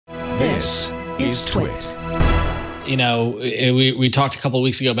This is TWiT. You know, we talked a couple of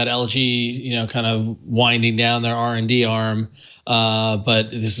weeks ago about LG, you know, kind of winding down their R&D arm. But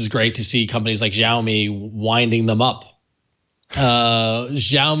this is great to see companies like Xiaomi winding them up.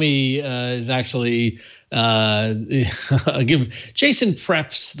 Xiaomi is actually give Jason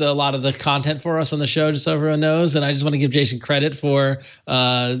preps a lot of the content for us on the show, just so everyone knows. And I just want to give Jason credit for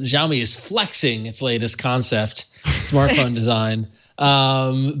Xiaomi is flexing its latest concept, smartphone design.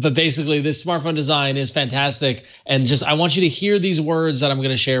 But basically, this smartphone design is fantastic. And just I want you to hear these words that I'm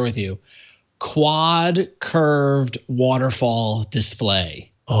going to share with you. Quad-Curved Waterfall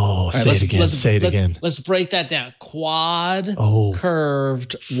Display. Oh, right, say it again. Let's break that down. Quad-Curved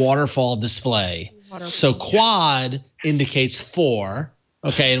Waterfall Display. So quad indicates 4.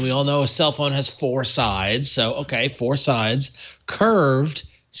 Okay, and we all know a cell phone has 4 sides. So, okay, 4 sides. Curved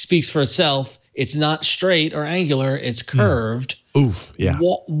speaks for itself. It's not straight or angular. It's curved. Oof, yeah.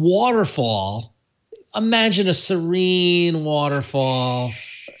 Waterfall. Imagine a serene waterfall.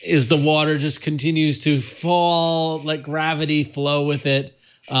 Is the water just continues to fall, let gravity flow with it.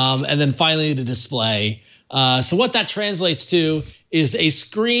 And then finally the display. So what that translates to is a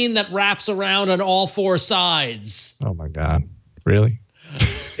screen that wraps around on all 4 sides. Oh my God. Really?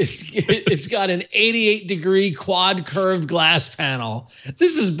 It's got an 88-degree quad curved glass panel.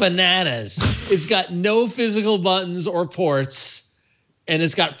 This is bananas. It's got no physical buttons or ports, and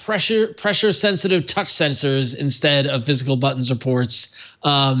it's got pressure sensitive touch sensors instead of physical buttons or ports.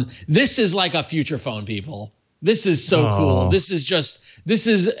 This is like a future phone, people. This is so cool. This is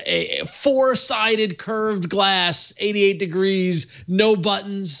a 4-sided curved glass, 88 degrees, no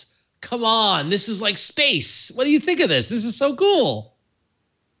buttons. Come on, this is like space. What do you think of this? This is so cool.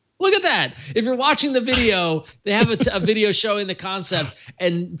 Look at that. If you're watching the video, they have a video showing the concept,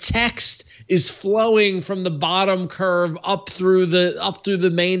 and text is flowing from the bottom curve up through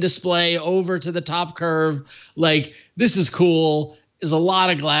the main display over to the top curve. Like, this is cool. There's a lot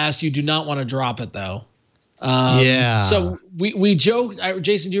of glass. You do not want to drop it though. Yeah. So we joked,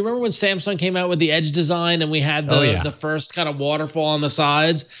 Jason, do you remember when Samsung came out with the Edge design and we had the first kind of waterfall on the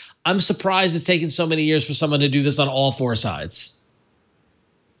sides? I'm surprised it's taken so many years for someone to do this on all 4 sides.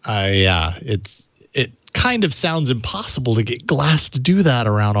 Yeah, it kind of sounds impossible to get glass to do that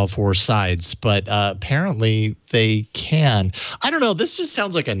around all 4 sides, but apparently they can. I don't know. This just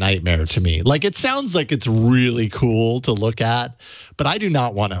sounds like a nightmare to me. Like, it sounds like it's really cool to look at, but I do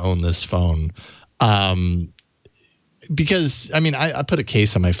not want to own this phone. Because I mean, I put a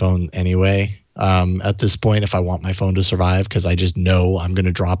case on my phone anyway. At this point, if I want my phone to survive, because I just know I'm going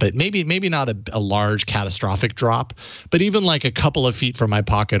to drop it. Maybe not a large catastrophic drop, but even like a couple of feet from my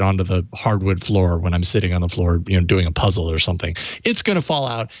pocket onto the hardwood floor when I'm sitting on the floor, you know, doing a puzzle or something, it's going to fall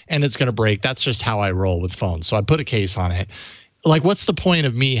out and it's going to break. That's just how I roll with phones. So I put a case on it. Like, what's the point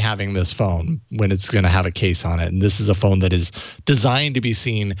of me having this phone when it's going to have a case on it? And this is a phone that is designed to be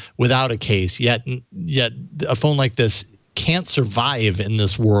seen without a case. Yet a phone like this can't survive in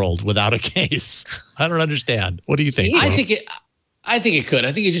this world without a case. I don't understand. What do you think? I think it could.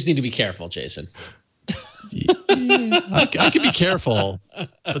 I think you just need to be careful, Jason. I could be careful,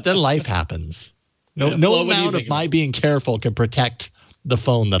 but then life happens. No amount of my being careful can protect the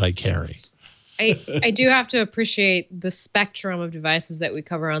phone that I carry. I do have to appreciate the spectrum of devices that we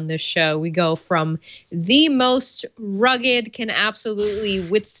cover on this show. We go from the most rugged, can absolutely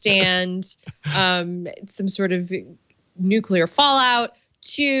withstand some sort of nuclear fallout,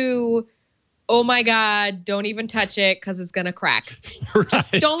 to, oh my God, don't even touch it because it's going to crack. Right.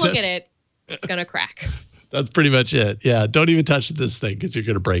 Just don't look at it. It's going to crack. That's pretty much it. Yeah, don't even touch this thing because you're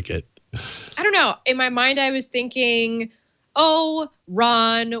going to break it. I don't know. In my mind, I was thinking, oh,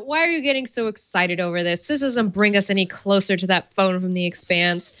 Ron, why are you getting so excited over this? This doesn't bring us any closer to that phone from the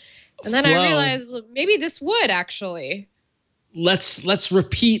Expanse. And then I realized, well, maybe this would actually. Let's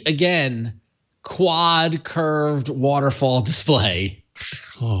repeat again. Quad-Curved Waterfall Display.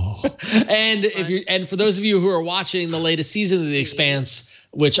 Oh. And for those of you who are watching the latest season of The Expanse,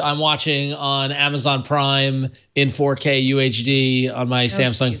 which I'm watching on Amazon Prime in 4K UHD on my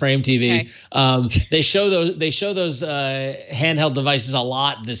Samsung Frame TV. Okay. They show those handheld devices a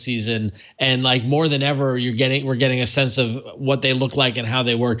lot this season, and like more than ever, we're getting a sense of what they look like and how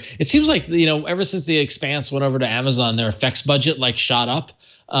they work. It seems like, you know, ever since The Expanse went over to Amazon, their effects budget like shot up.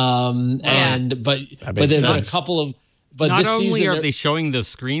 But there's been a couple of. But not only are they showing those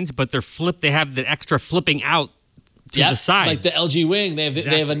screens, but they have the extra flipping out to the side, like the LG Wing. They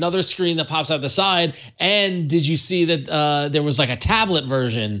have another screen that pops out the side. And did you see that there was like a tablet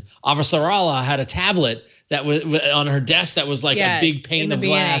version? Avasarala had a tablet that was on her desk that was like a big pane of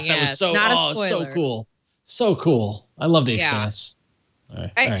glass. That was so so cool, so cool. I love The Expanse. All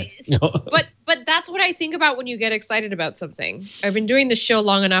right. But that's what I think about when you get excited about something. I've been doing this show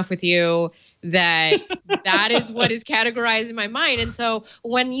long enough with you that is what is categorized in my mind. And so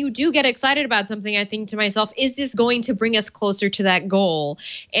when you do get excited about something, I think to myself, is this going to bring us closer to that goal?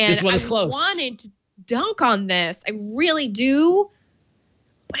 And this one is close. Wanted to dunk on this. I really do.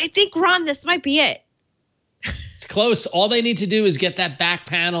 But I think, Ron, this might be it. It's close. All they need to do is get that back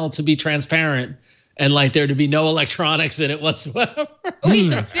panel to be transparent and like there to be no electronics in it whatsoever. Okay,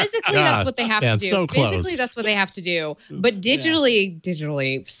 so physically that's what they have to do. So close. Physically that's what they have to do. But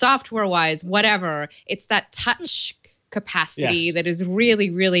digitally, software-wise, whatever, it's that touch capacity that is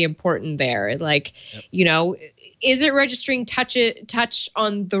really, really important there. Like, you know, is it registering touch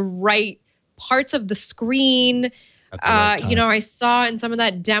on the right parts of the screen? You know, I saw in some of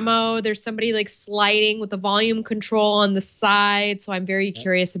that demo, there's somebody like sliding with the volume control on the side. So I'm very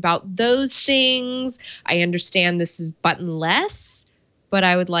curious about those things. I understand this is buttonless, but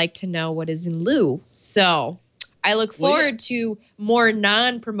I would like to know what is in lieu. So I look forward to more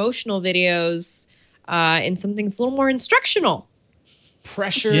non-promotional videos and something that's a little more instructional.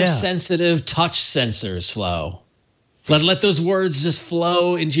 Pressure sensitive touch sensors, Flo. Let those words just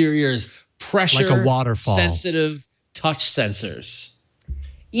flow into your ears. Pressure like a waterfall. Sensitive touch sensors.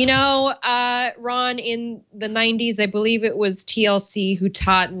 You know, Ron, in the 90s, I believe it was TLC who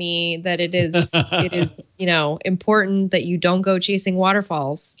taught me that it is, you know, important that you don't go chasing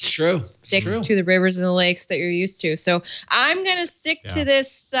waterfalls. It's true. Stick to the rivers and the lakes that you're used to. So I'm going to stick to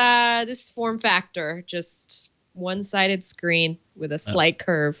this this form factor, just one-sided screen with a slight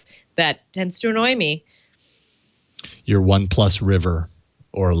curve that tends to annoy me. Your OnePlus river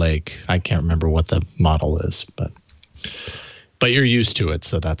or lake. I can't remember what the model is, but you're used to it,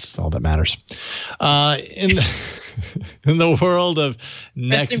 so that's all that matters. In the world of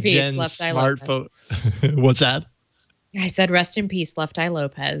next gen smartphone, what's that? I said, rest in peace, Left Eye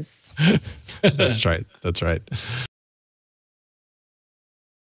Lopez. That's right.